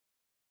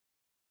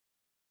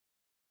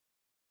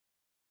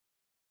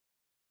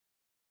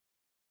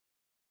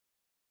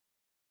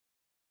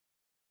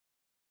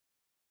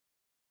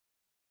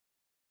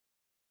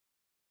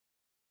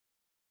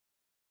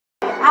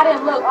I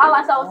didn't look. All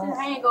I saw was his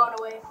hand going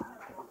away.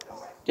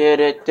 Did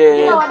it.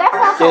 You know what? That's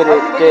not Did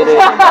it.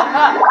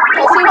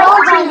 Cause he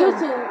knows on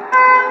YouTube.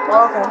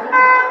 Okay.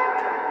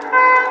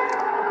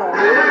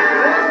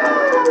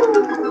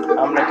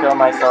 I'm gonna kill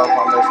myself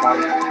on this one.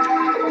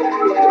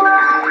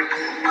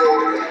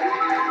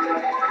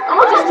 I'm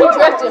gonna just keep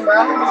drifting, bro.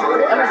 I'm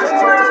gonna just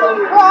drift this whole.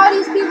 Where all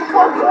these people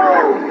come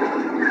from?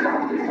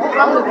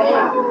 From the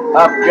game.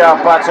 Up your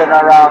button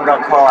around the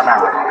corner.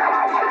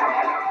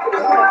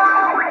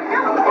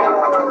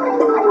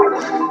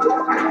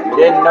 You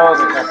didn't know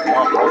that that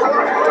map wasn't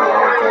going to go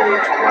very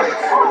much worse.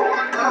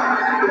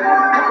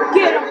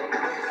 Get him!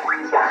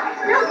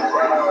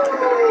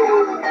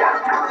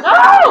 No!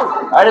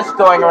 I'm just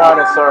going around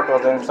in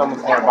circles, and if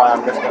someone's nearby,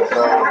 I'm just gonna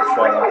throw a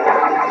shot at them.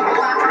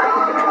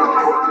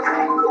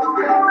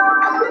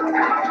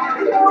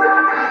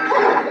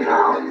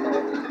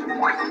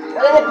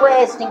 Dale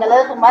pues, chingale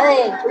tu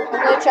madre.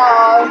 Good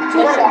job.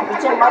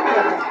 Pinche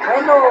máquina.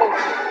 Bueno.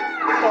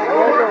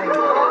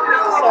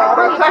 So,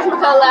 bro, crush my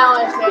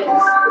allowance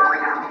face.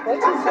 What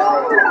you say?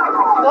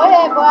 Go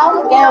ahead, bro. I'll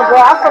look Damn, bro,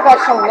 I forgot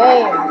your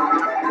name.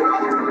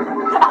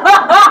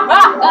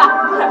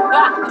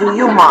 Do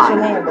you What's your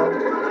mind? name, bro?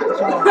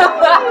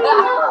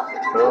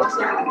 What's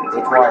your name?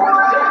 Which one?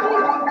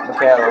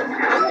 Michaela.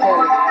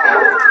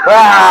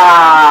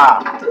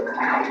 Ah!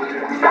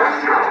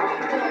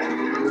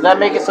 Does that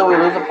make it so we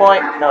lose a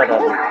point? No, it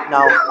doesn't.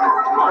 No.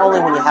 Only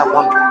when you have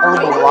one.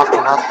 Only when you lost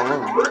your last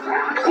balloon.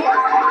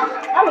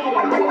 I'm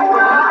eating.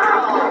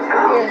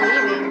 You're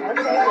leaving.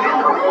 Okay.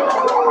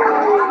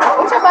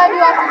 What somebody do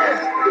after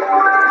this?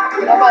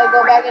 Nobody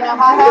go back in the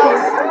hot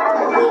house?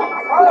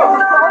 Oh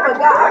my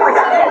god, I was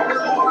scared.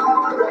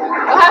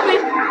 What happened?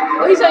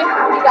 What he say?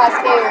 He got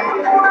scared.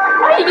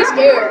 Why did he get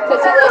scared?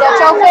 Because he looked at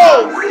your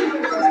face.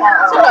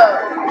 Shut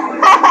up.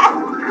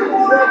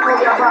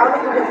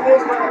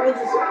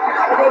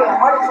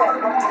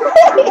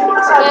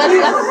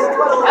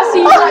 I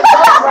see you got jokes,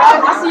 bro.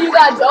 I see you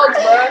got jokes,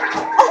 bro.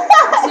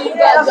 I see you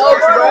got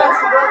jokes, bro.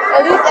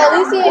 At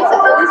least he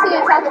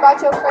didn't talk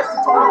about your crush to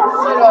tell him.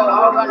 Shut up. I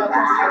don't got no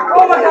crush.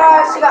 Oh my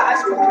god, she got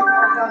ice cream.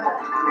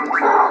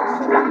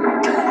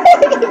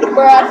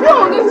 Bro, I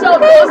don't get your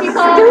Donkey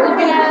Kong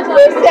looking ass up.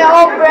 He said,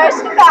 oh, bro,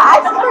 she got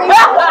ice cream.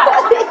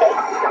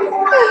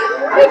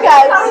 He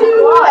got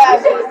two. Bro,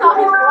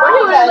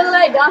 he look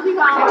like Donkey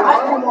Kong.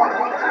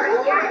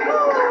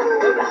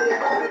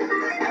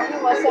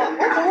 What's up?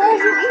 What the hell are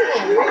you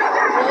eating?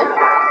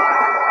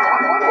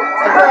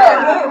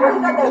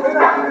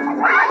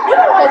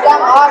 Because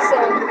I'm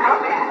awesome.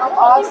 I'm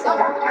awesome.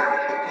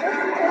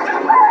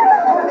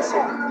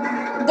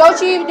 Don't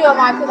you even do it,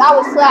 Mike, because I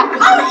will slap you.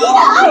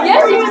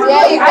 Yes, you do.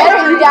 Yeah, you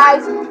better eat the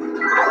ice cream.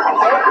 You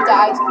better eat the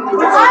ice cream.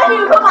 I didn't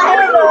even put my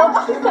hand on.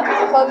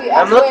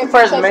 I'm looking for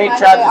as many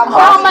traps as I'm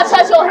possible. gonna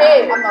touch your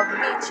head. I'm gonna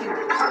beat you.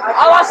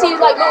 All I see is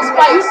like little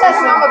spikes. You touch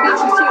me, I'm gonna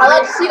beat you too. I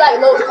like to see like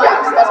little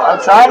spikes. That's what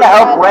I'm trying to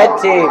help Red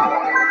Team.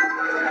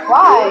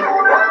 Why?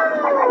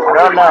 I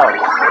don't know.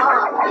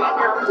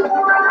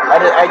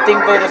 I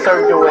think they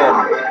deserve to win.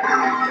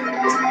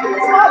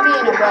 Stop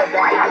being a butt,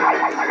 Brian.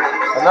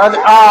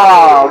 Another.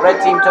 Oh, Red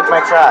Team took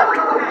my trap.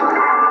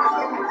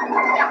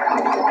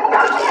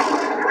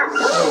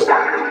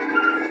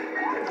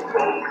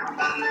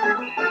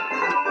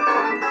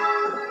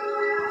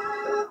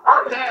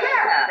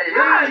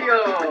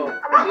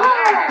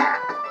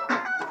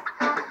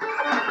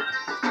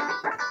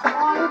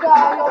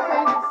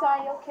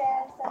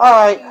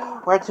 Alright,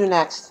 where to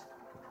next?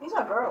 He's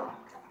a girl.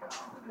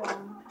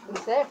 You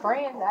said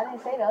friends. I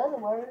didn't say the other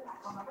word.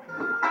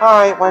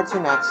 Alright, where to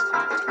next?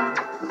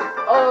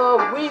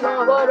 We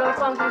gonna go to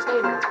Funky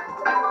Stadium.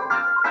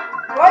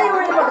 Why are you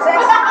reading my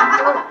text?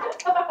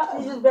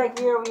 She's just back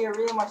here over here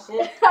reading my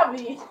shit.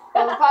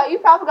 You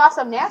probably got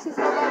some nasty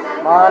stuff like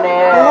that. Money.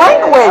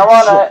 Language. I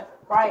want it.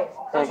 Right.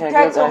 Can I Can get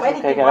ice cream?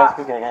 Can I get ice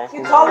cream? Can I get ice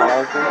cream? You Can told I me. get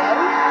ice cream?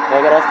 Can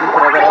I get ice cream?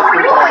 Can I get ice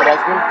cream? Can I get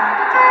ice cream?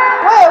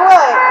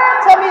 Wait.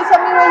 Tell me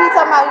what he's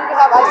talking about. You can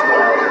have ice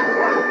cream.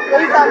 What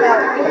are you talking about?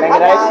 Can I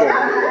get ice cream?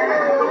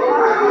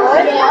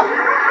 What? Yeah.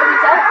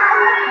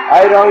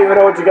 I don't even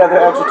know what you guys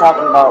are actually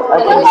talking about. I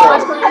Can can I get say.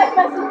 ice cream?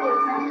 I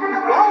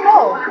don't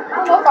know.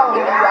 I don't know if I'm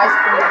gonna give you ice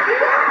cream.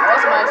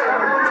 That's some ice cream.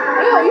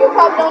 You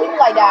probably don't even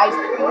like that ice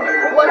cream.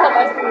 What type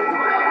of ice cream?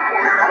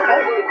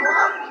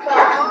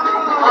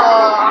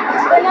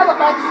 Vanilla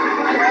fudge.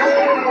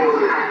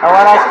 I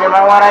want ice cream.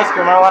 I want ice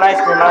cream. I want ice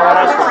cream. I want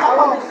ice cream.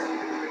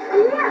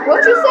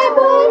 What you say,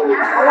 boy?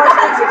 I want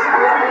stitches.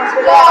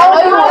 Yeah, I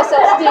know you want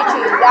some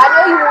stitches. I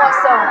know you want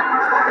some.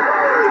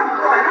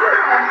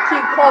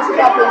 Keep posted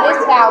up in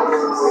this house.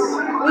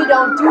 We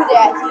don't do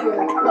that here.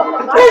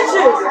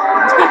 Bitches!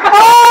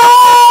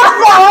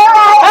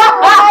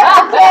 Alright,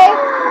 okay.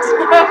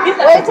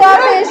 Wait till I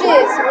finish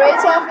this.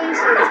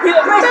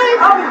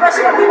 I'll be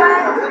brushing up your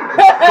ass.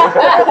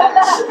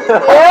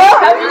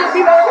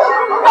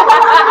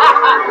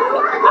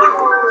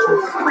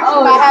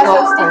 Might have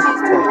some stitches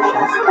too.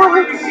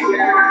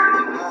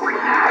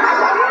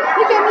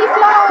 Look at me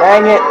fly.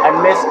 Dang it! I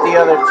missed the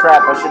other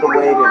trap. I should have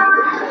waited.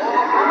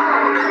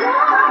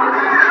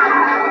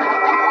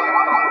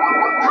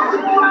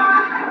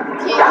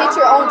 hit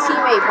your own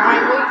teammate,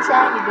 Brian. What are you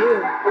trying to do?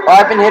 Well,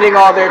 I've been hitting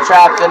all their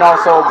traps and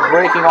also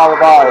breaking all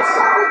of ours.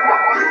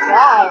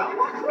 Why?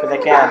 Because I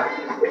can.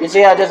 You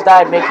see, I just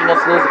died, making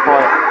us lose a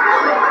point.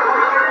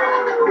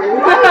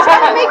 Why are you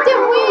trying to make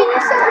them win?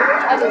 You so...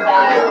 I just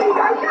died.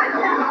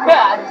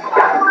 Yeah, I just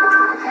died.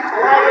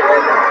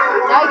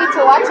 Now you get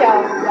to watch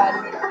out,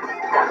 everybody.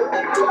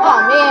 Oh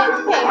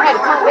man, man, I had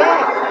to come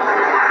back.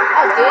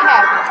 I was getting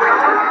happy.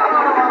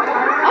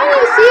 I don't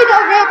even see no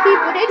red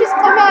people. They just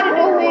come out of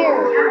nowhere.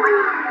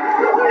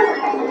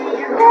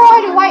 Where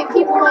are the white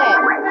people at?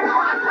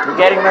 We're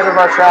getting rid of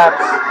our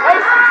traps.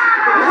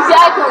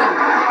 Exactly.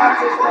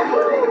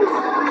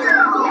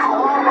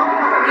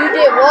 You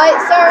did what,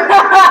 sir?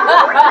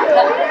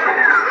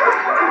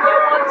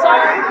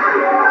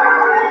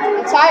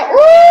 I'm tired.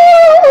 Ooh!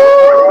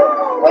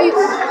 Where you?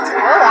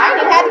 Oh, I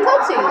ain't even had to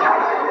come to you.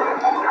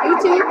 You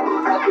too?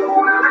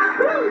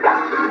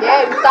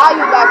 Yeah, you thought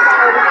you got come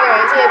over here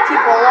and hit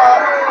people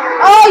up.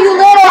 Oh, you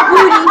little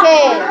booty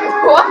head.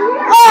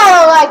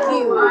 Oh, like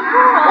you.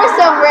 There's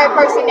some red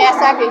person that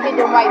I can hit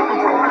them white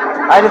people.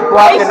 I just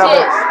blocked Racist.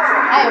 another.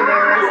 I am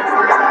very racist.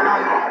 I'm sorry,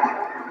 I'm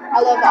not. I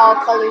love all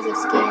colors of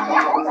skin.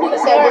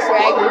 Except this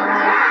raggedy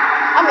one.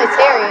 I'm a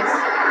terrorist.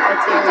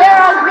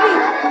 There's me.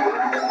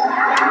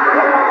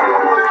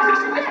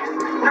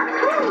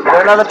 Is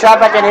there another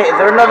trap I can hit? Is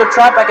there another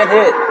trap I can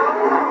hit?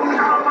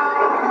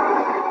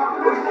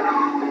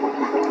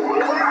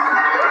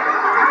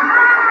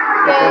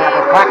 I've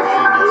been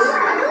practicing this.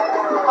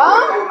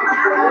 Huh?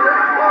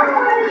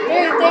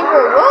 They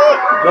were what?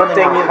 Good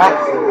thing you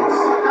practicing this.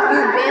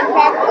 You've been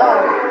packed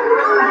up.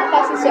 I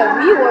thought you said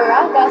we were.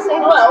 I was about to say.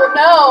 Well,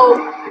 no.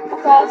 I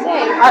was about to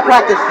say. I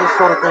practice this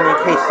sort of thing in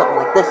case something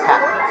like this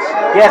happens.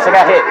 Yes, I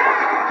got hit.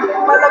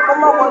 What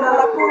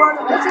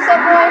you said,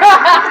 boy?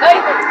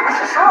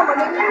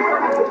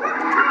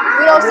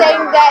 We don't sing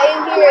that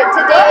in here.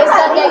 Today is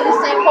Sunday. You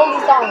sing holy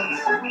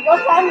songs.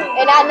 What's that mean?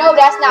 And I know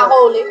that's not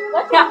holy.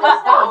 What's that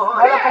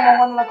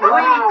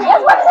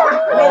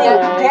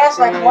mean? Dance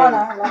like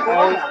Juana.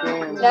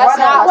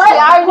 That's not. See,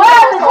 I already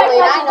know it's holy.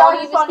 And I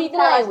don't even speak the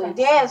language.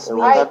 Dance. He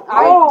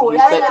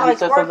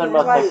said something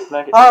about next.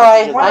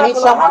 Alright, I need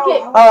some.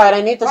 Alright,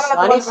 I need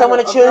someone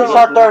to choose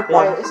our third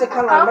one. It's a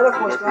kind of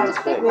metaphor. It's like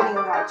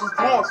just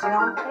dance, you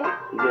know?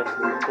 Yes,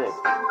 it's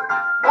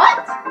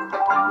What?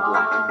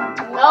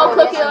 No,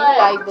 cookie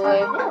like,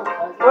 boy.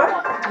 What?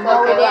 You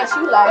know what dance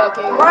you like.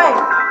 Okay. Right.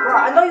 Bro,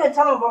 I know you didn't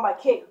tell him about my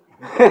kick.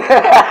 I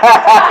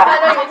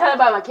know you're telling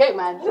about my cake,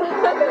 man.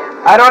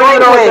 I don't even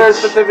know what they're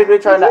specifically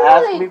trying to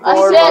ask me for. I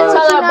said but-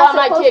 tell her about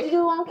my supposed cake. to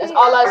do on That's cake?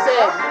 all I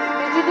said.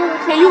 Did you do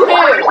it? Can you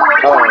hear it?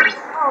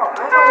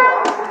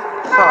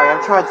 Sorry,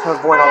 I'm trying to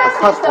avoid all the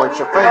cuss words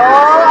your friend Oh,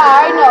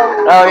 I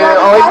know. Oh, yeah.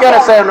 Oh, he's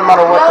gonna say it no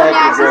matter what Yo, the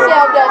heck nasty you do.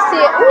 self does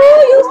sit. Ooh,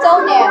 you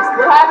so nasty.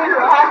 What happened?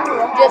 What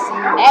happened? Just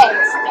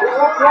nasty.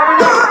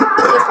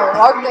 Just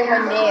lurking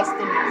with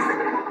nastiness.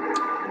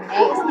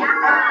 Nasty.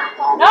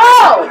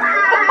 No!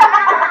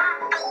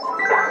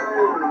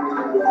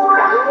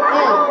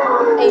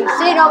 And you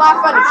sitting on my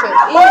furniture.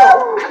 Ew.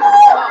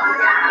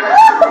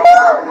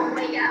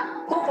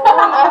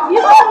 If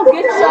you don't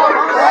get your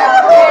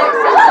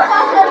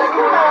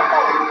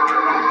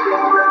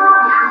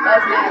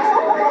That's nasty.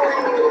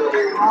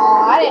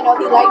 Oh, I didn't know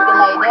he liked it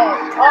like that.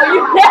 Oh,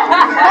 you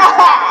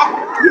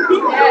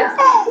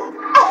nasty.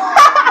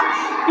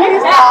 Let me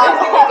stop.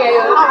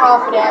 I'm wrong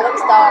for that. Let me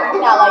stop.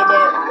 You're not like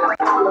that.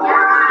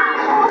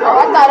 Oh,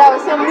 I thought that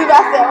was him. Leave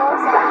I said, oh,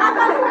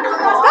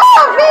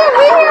 stop being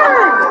weird.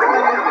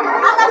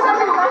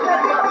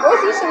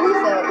 Where's Isha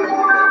Lisa?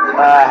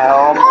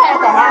 Home. At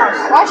the house.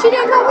 Why she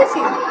didn't come with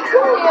you?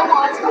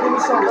 Give me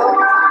some dope.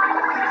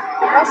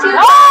 Why she?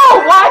 No!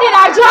 Why did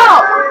I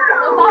jump?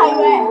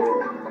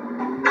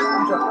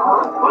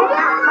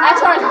 I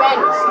turned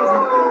Spanish.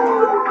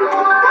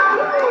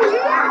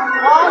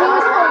 Oh, he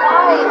was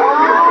polite.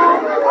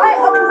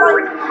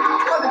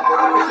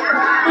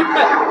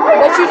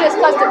 But you just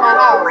cussed in my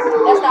house.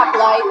 That's not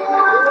polite.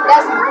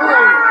 That's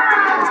rude.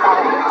 Stop.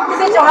 Is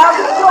it your house?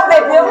 You don't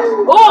pay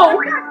bills? Oh!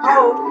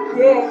 Oh,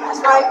 yeah,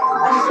 that's right.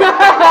 I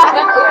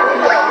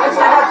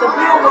got the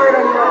bill word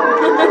on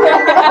you.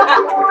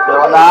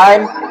 Bill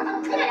 9.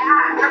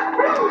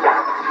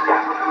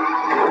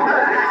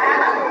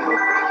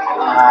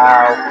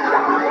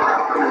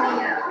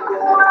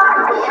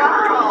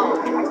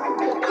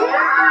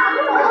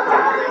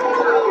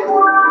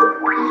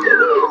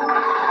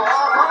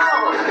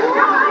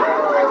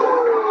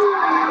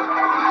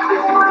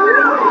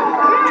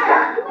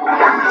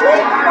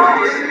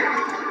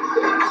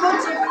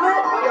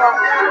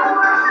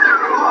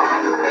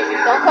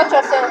 Don't cut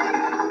yourself.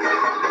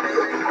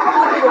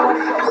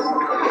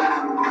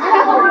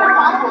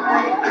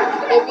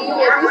 If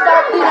you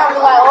start bleeding, I'll be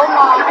like, oh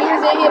mom, he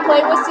was in here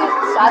playing with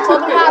scissors. I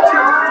told him not to.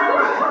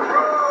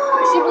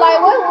 She be like,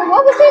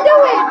 what was he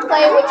doing?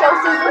 Playing with your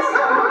scissors.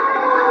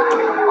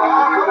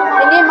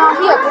 And then mom,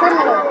 he a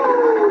criminal.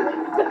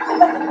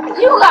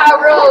 You got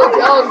real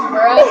jokes,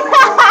 bro.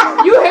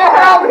 You hear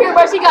her over here,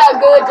 but she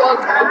got good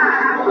jokes, bro.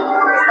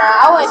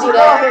 I wouldn't do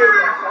that.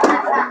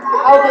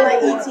 I was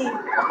like E.T.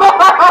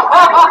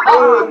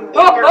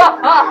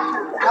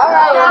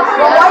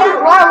 Alright.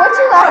 Why? What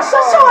you laugh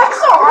for?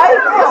 It's alright.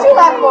 What you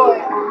laugh for?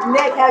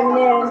 Neck having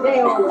ass,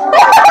 damn.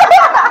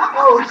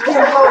 Oh,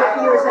 damn, blow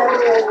ears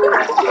having ass.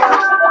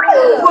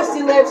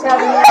 Pussy lips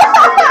having ass.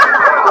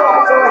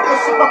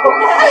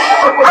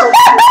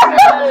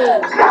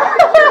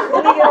 The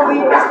nigga over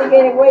here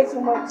instigating way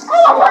too much.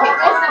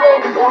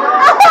 Instigating, Yo,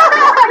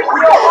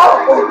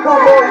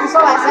 oh, you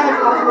saw that Santa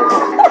Claus movie.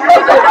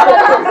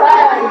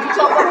 Get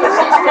your fucking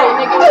shit straight,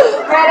 nigga.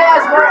 That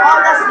ass, bro. Oh,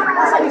 that's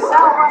how you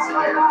sound, bro. I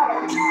swear to God.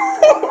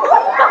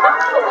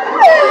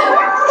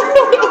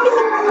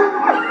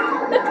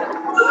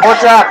 More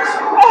traps.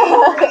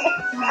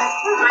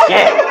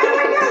 Yeah.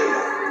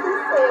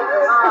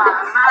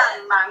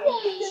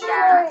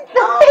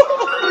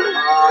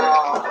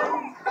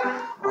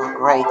 Oh,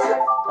 great.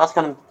 That's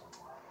gonna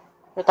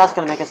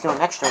make us do an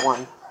extra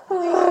one.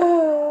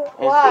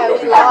 Why? We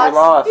Because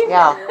lost? we lost.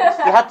 Yeah,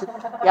 you have to.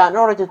 Yeah, in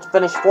order to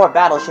finish 4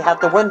 battles, you have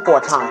to win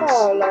 4 times.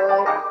 Oh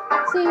Lord.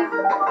 See,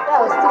 that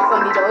was too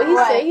funny though.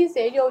 He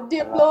said, yo,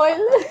 diploid.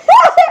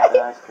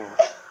 That's cool.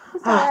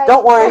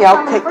 Don't worry,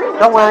 I'll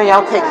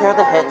take care of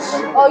the hits.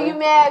 Oh, you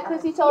mad because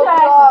he told you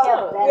off?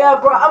 Yeah,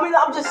 bro. I mean,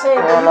 I'm just saying.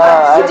 Bro,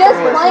 Yeah, you guys- You just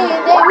playing,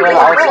 then we Kill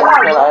can ice cream.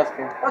 break. Kill ice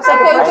cream. I'm saying,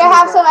 Okay, you can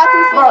have some after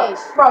we Bro,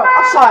 finish.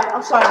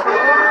 I'm sorry.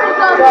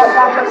 Bro,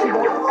 God bless you,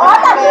 bro. Oh, I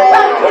thought you were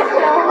trying to kiss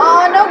him.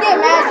 Oh, don't get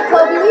mad,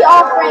 Jacoby. We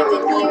all friends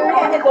in here.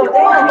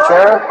 You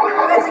sure?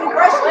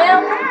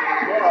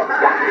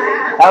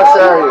 Well, How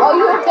sure are you? Oh,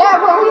 you a dad,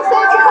 bro. He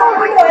said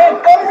Jacoby.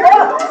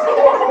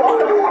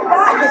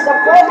 my hands are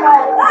cold.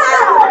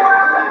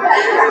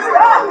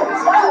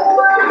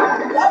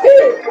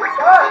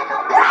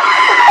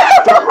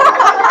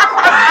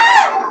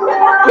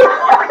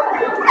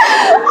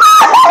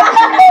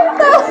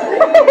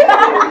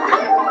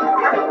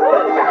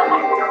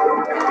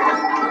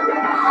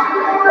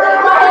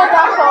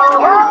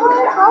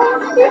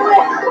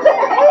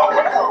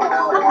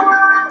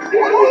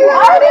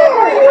 I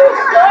remember you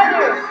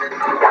started.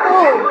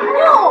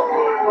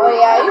 Oh,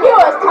 yeah. You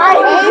was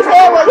tiny. And he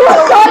said what You he was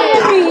was shorter saying.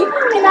 than me,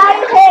 and I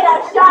didn't had a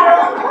shot of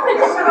him.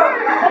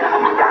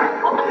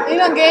 You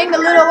done gained a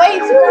little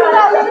weight, too. You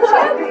got a little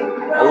chubby.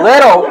 A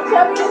little.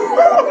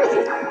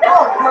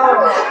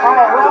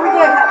 Alright, well, we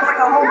did have like a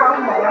whole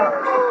room.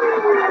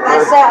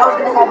 That's sad. I was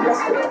gonna have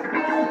yesterday.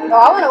 Oh,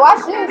 I want to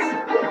watch this.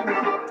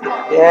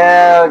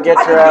 Yeah, get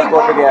your ass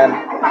whooped again.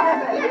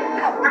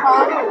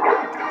 Huh?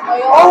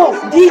 Oh,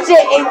 DJ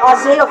and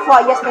Isaiah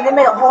fought yesterday. They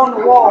made a hole in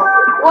the wall.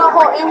 What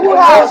hole? In who In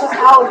house? Rose's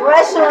house.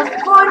 That shit was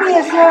funny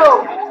as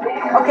hell.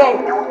 Okay,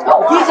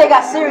 DJ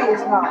got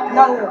serious now.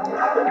 No.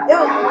 It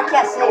was, I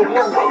can't say it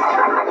really.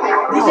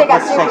 DJ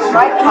got serious,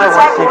 right? And he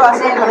tackled what I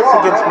said in the But it's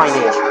wall. against my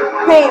nature.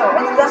 Bam!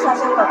 And then that's what I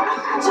said, like,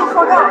 chill the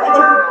fuck out. And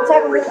then he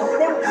tackled me. And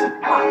then we just,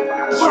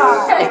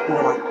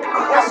 Ignore.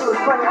 that shit was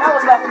funny. I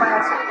was laughing my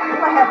ass off. Get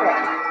my head back.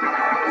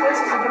 This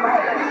is get my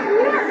head back.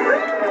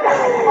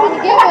 Only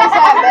give him his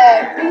hat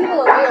back. He's a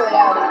little weird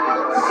without it.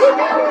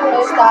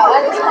 Stop. I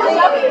just want to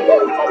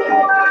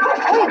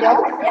No, you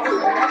don't.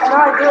 No,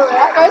 I do.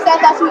 At first, I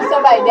thought you was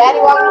somebody. Daddy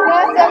walking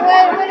around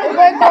somewhere. Where this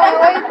boy going?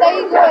 Where you think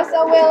you going?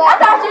 Somewhere I like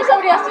that. thought you were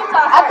somebody else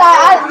TikTok. I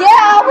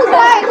was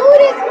like, who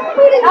this?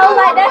 I was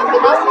like, that's Look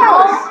at this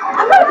house.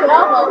 I thought you were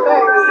Elmo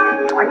first.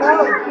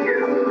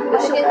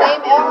 What's his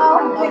name?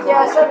 Elmo?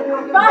 Yeah, so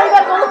Fine, you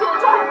gotta go look at the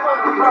chart.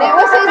 Then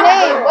what's his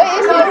name? What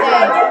is his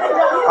name?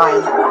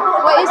 Ryan.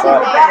 What is his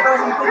name?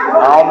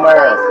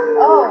 Elmer.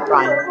 Oh.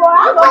 Ryan. I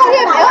called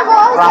him Elmo.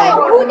 I was like,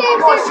 who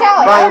names their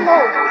child Ryan. Elmo?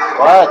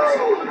 What?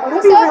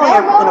 What's It'd be up, really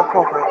Elmo?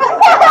 inappropriate. to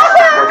wash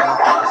these boys'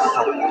 mouth out with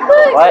soap.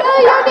 What? No,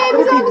 your name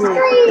Would is it on be the really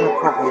screen.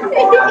 inappropriate if I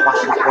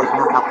wash these boys'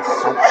 mouth out with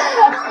soap?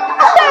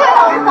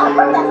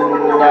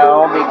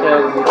 No,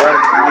 because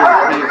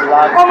he's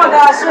locked. oh my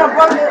god, she done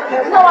broke it.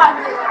 No, I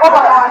Oh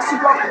my god, she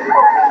broke it.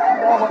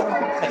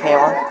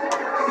 Michaela,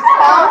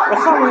 for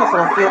some reason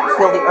I feel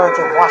the urge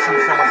of washing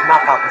someone's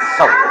mouth out with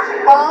soap.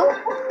 Huh?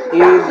 He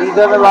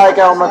doesn't like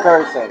Elmer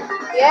cursing.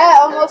 Yeah,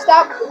 almost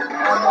stop. You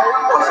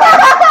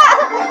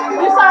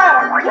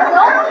sorry. You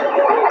know?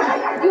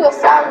 You a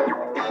sorry.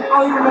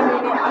 Oh, you remember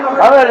me? I know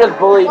her. I'm gonna just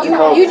bully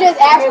Jacoby. You just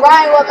asked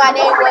Ryan what my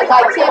name was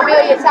like 10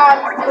 million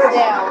times just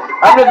now.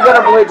 I'm just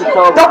gonna bully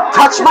Jacoby. Don't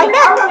touch my I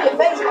neck! remember your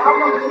face, but I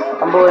remember your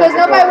name. I'm bullying Because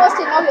nobody Jacoby. wants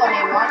to know your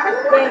name, Ron. Oh.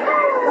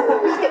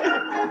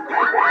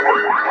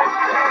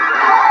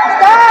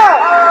 Stop!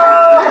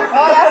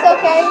 Oh, that's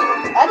okay.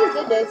 I just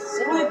did this.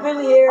 Sweet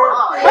Billy here.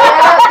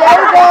 Yeah, there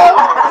we go.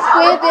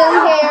 Squid Billy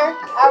hair.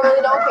 I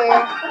really don't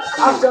care.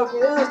 I'm joking.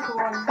 This is cool.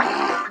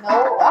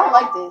 No, I don't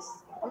like this.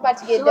 I'm about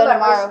to get done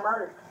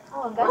tomorrow.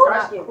 Oh, that's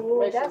not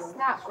cool. That's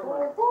not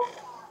cool.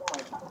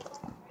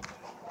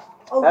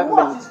 Oh, That's who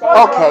watches been-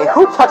 that? Okay,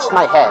 who touched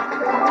my head?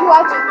 You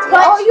watch it?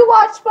 Oh, you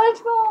watch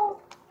SpongeBob?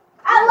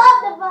 I love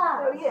the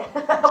vibe. Oh, yeah.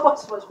 I watch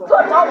SpongeBob. Who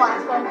don't watch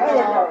I didn't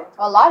SpongeBob? know.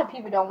 A lot of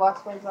people don't watch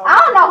SpongeBob. I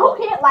don't know who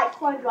can't like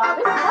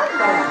SpongeBob. It's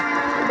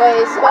SpongeBob. But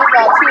it's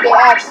SpongeBob too. They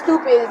act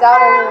stupid as I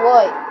don't know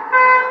what.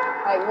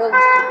 Like really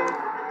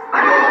stupid. I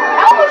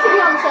think we should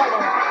be on the show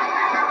then.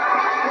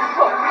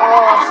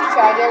 she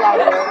tried to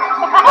like her.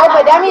 Oh,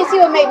 but that means he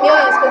would make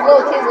millions because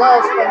little kids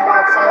love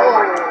SpongeBob. So.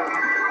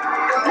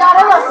 No,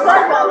 they love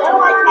SpongeBob. They don't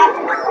like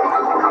Patrick.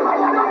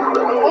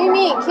 What do you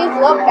mean? Kids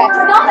love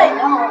Patrick. No, they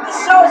don't. The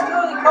show is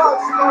literally called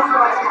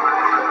SpongeBob.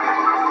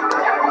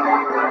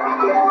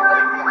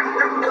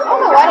 I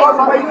don't know why they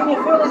call Are you in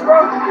your feelings, bro?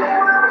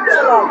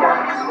 Chill out, bro.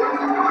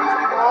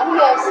 Oh, he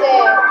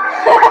upset.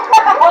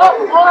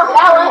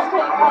 That was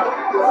pretty funny.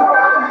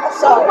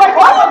 So,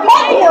 Why you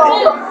petting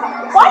him?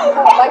 Why you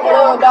petting Like a him?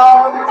 little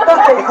dog.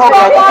 Jacoby,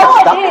 I think you're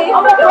stuck.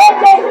 I'm a great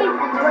baby.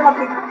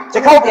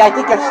 Jacoby, I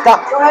think you're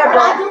stuck. go ahead,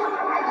 bro.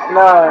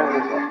 No.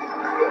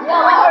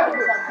 Yeah,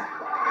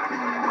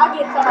 I'll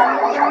get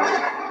somebody.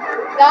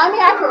 No, I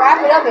mean I can wrap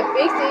it up and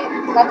fix it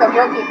like a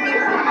broken pinky.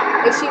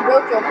 If she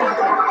broke your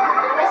pinky.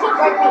 That shit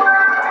break me.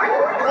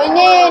 And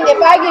then if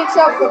I get in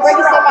trouble for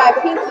breaking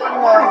somebody's pinky, you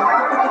know.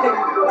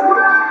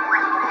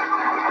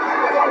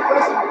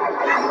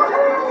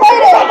 Play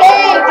the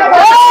game,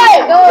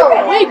 go.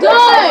 We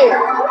good.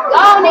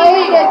 Don't Play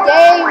need the me.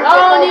 game.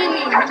 Don't need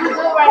me. We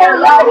good right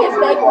now. Y'all his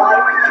fake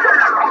wife.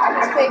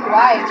 It's fake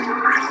wife.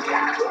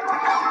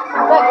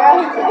 Look, girl,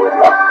 he did.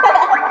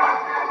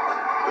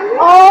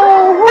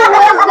 Oh, who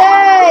was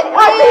that?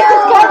 My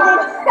sister's Ew.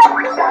 cousin.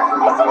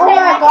 Oh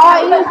my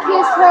god, you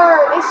kissed her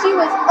and she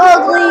was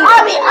ugly. I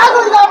mean,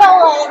 ugly no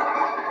way.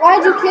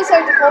 Why'd you kiss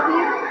her, Jacoby?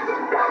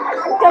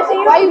 Because she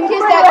Why you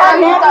kiss that girl?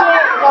 You thought,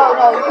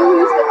 no,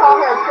 you used to call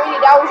her pretty.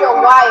 That was your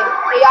wife.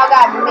 And y'all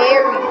got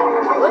married.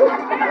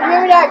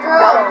 Remember that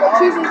girl?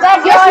 Patrice's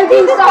That girl, yes,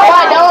 you do.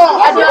 I don't.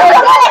 Yes, you did.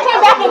 The girl that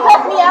came back and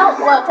cussed me out.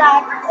 Well,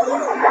 tried.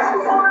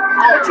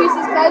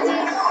 Patrice's cousin?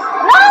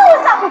 No,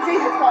 it's not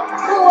Patrice's cousin.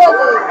 Who was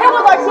it? It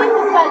was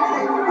Ortiz's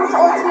cousin. Who's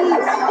Ortiz?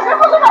 The girl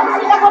who looked like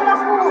she got to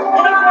school in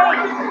 8th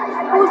grade.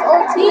 Who's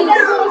Ortiz?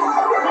 Ortiz.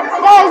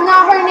 That is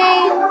not her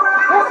name.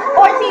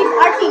 Ortiz.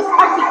 Ortiz.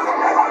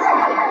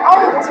 I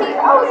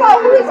was like,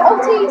 who is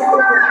Ortiz?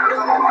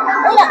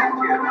 Lena.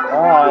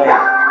 Alright.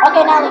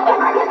 Okay, now leave it.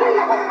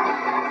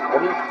 What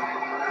do you...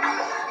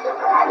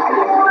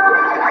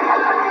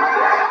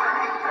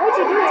 What'd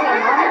you do to him,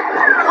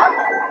 Mom?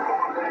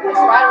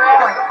 Just ride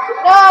around.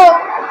 No!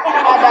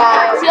 I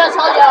died. See, I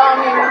told y'all I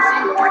mean,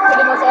 she's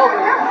pretty much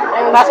over.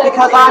 That's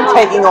because I'm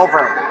taking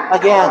over.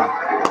 Again.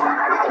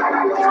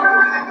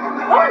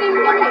 Don't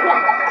even give me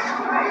that.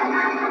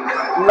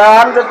 No,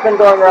 I've just been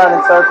going around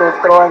in circles,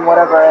 throwing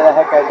whatever the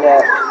heck I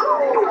get.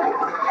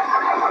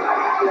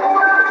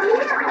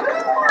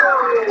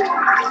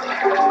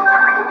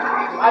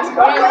 My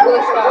brain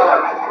glitched out.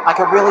 I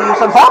could really use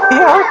some help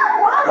here.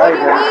 What do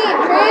you mean,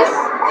 Chris?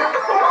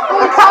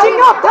 We're catching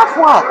up, that's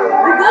what.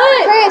 We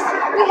good. Chris,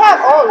 we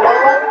have, oh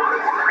Lord.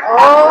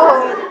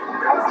 Oh.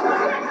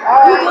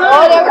 Alright,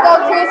 oh there we go,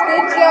 Chris,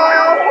 good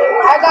job.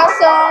 I got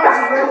some.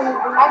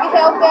 I can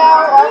help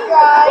out,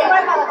 alright.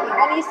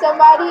 I need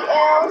somebody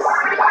else.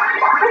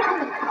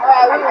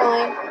 Alright, we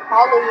won.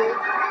 Hallelujah.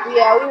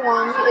 Yeah, we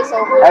won. It's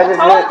over.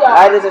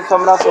 I just did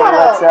someone else over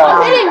that show.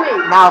 Hitting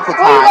me. Now it's a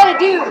What are you tie.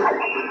 gonna do?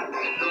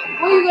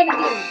 What are you gonna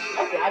do?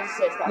 Okay, I just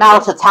said stop. Now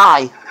it's a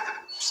tie.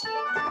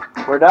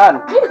 We're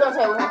done. Please don't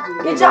say what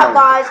happened. Good job,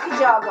 guys. Good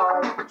job,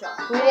 guys. Good job.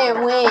 We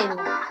didn't win.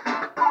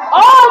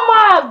 Oh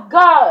my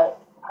god.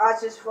 I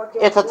just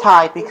fucking. It's a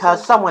tie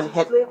because someone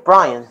hit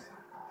Brian.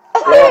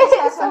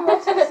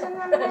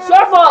 It's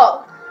your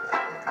fault.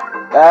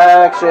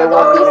 Actually, it Don't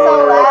wasn't be me. so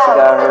It loud. actually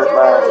got 'Cause hurt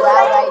you're really by...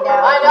 loud right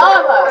now. I know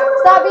I'm a.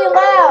 Stop being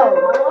loud.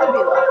 I want to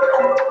be loud.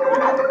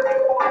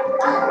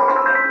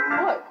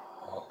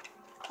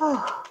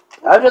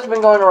 What? I've just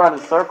been going around in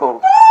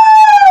circles.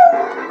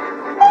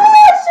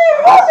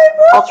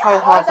 I'll try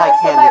as hard as I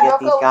can to get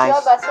these guys.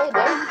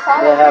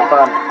 Yeah, have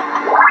fun.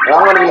 But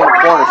I'm gonna be in the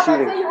corner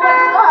shooting.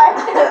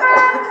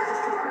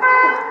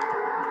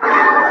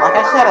 Like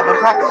I said, I've been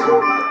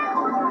practicing.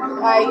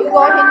 Alright, you go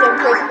hit them,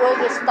 Chris. We'll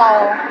just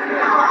stall.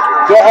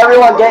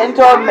 Everyone get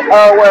into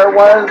where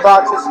one of the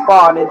boxes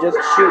spawn and just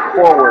shoot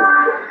forward.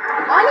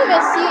 I don't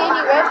even see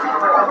any red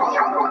people.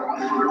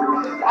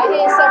 I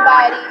hit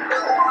somebody.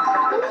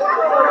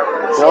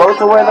 Go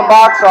to where the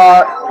boxes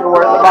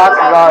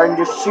are, and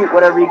just shoot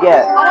whatever you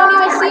get. I don't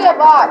even see a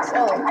box.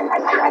 Oh.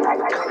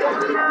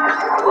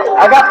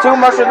 I got 2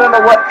 mushrooms in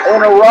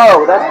a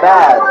row. That's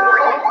bad.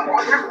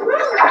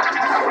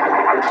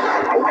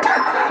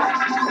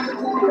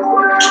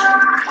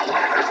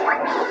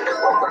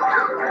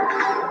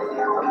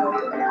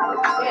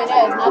 Yeah,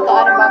 that is not the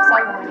item box I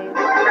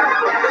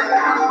wanted.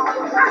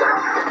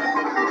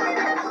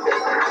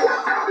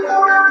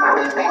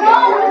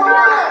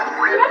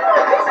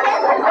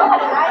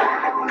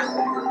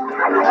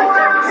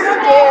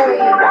 Scary.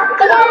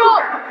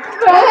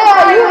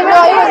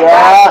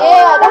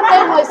 Yeah, that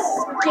thing was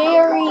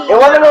scary. It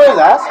wasn't really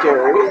that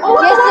scary.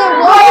 Yes, it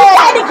was.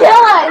 Trying to kill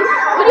us.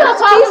 What are you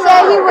He talking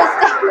said about? he was.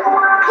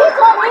 He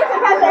told me to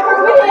catch that because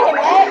we hit him,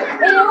 man.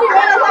 And then we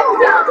ran as like he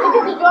went to the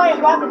kitchen drawer and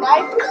grabbed the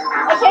knife.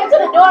 I came to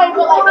the door and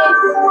went like this.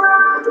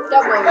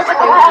 That boy was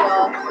crazy,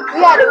 y'all.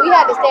 We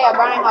had to stay at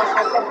Brian's house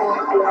for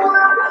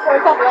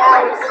a couple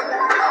hours.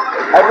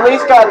 I've at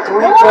least got 3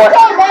 points.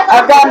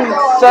 I've gotten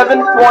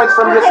 7 points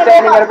from just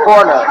standing in a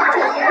corner.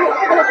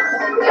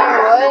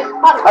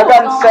 What? I've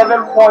gotten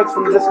 7 points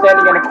from just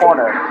standing in a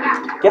corner.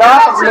 Get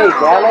off of me,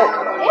 damn it.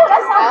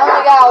 I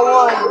only got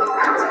 1.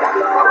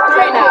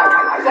 Right now.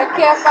 I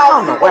can't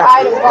find super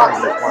item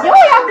boxes. You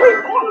only have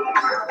 3 points.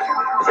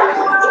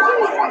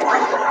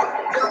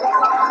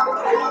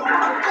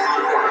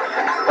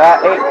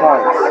 Got 8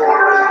 points.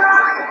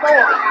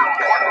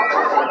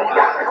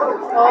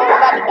 Oh, I'm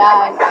about to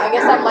die. I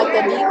guess I'm like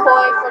the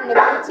decoy from the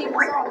blue team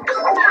or something.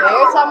 But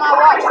every time I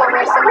walk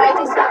somewhere,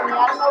 somebody just hit me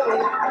out of nowhere.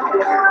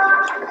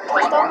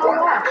 Just don't know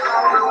why.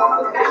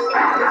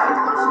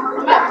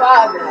 I'm at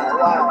 5 now.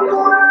 Wow.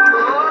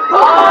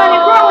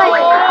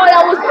 Oh,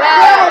 that was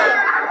bad.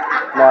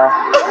 No.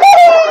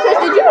 Chris,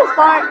 did you just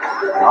fart?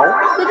 No.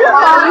 Did you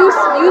fart? You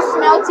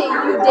smelt it.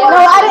 You did.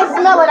 No, I didn't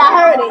smell it. I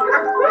heard it.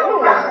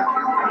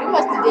 You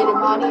must have did it,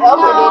 Monty.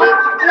 Elmer did it.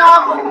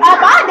 No, if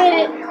I did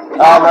it.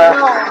 Elmer.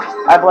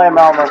 I blame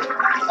Elmer.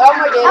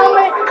 Elmer did it.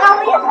 Elmer, you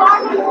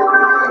farted.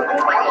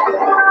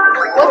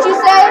 What you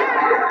say?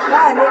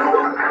 Nah, nigga.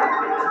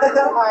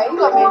 Alright, you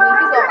gonna make me.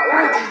 You gonna.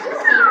 Ooh, Jesus.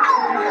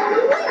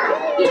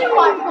 You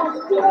fart.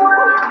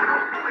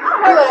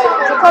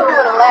 Jacoby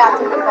would have laughed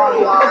if you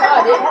farted, y'all.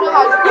 I didn't know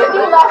how you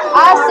do laugh.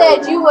 I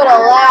said you would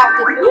have laughed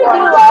if you farted. You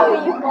do laugh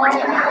when you fart.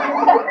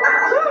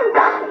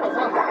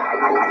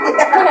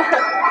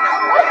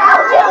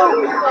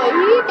 Hey,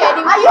 he can't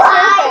even see your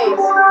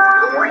face.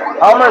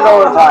 Elmer's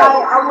always high.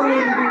 I wouldn't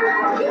even be with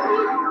you.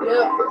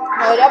 Yep.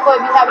 No, that boy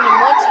be having the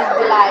munchies.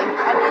 Be like,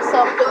 I need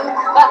some food.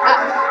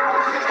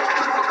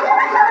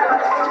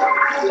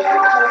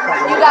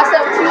 You got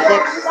some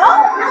Cheetos? 6,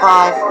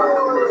 5,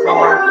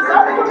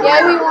 4, Yeah,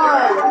 we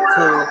won.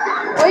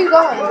 2, Where you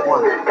going?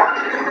 1. Where you going?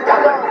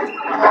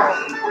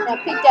 Oh, now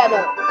pick that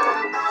up.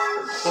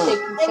 Take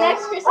you The some.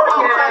 next Christmas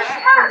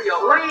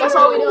that's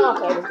all we doing.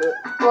 Okay, that's good.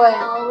 What?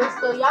 We're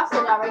still, y'all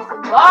still got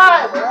racing.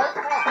 What?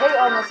 They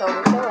almost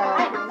over. Chill I out.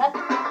 ain't doing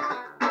nothing.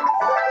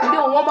 We're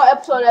doing one more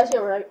episode of that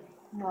shit, right?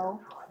 No.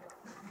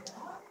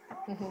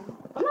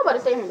 I'm not about to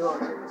stay here and do all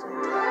that.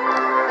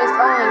 There's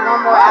only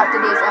one more after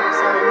this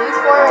episode. These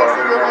 4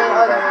 races and then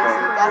other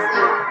races. That's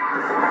it.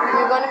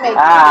 You're gonna make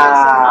it.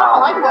 Ah. I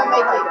don't like you're gonna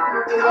make it.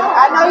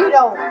 I know you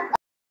don't.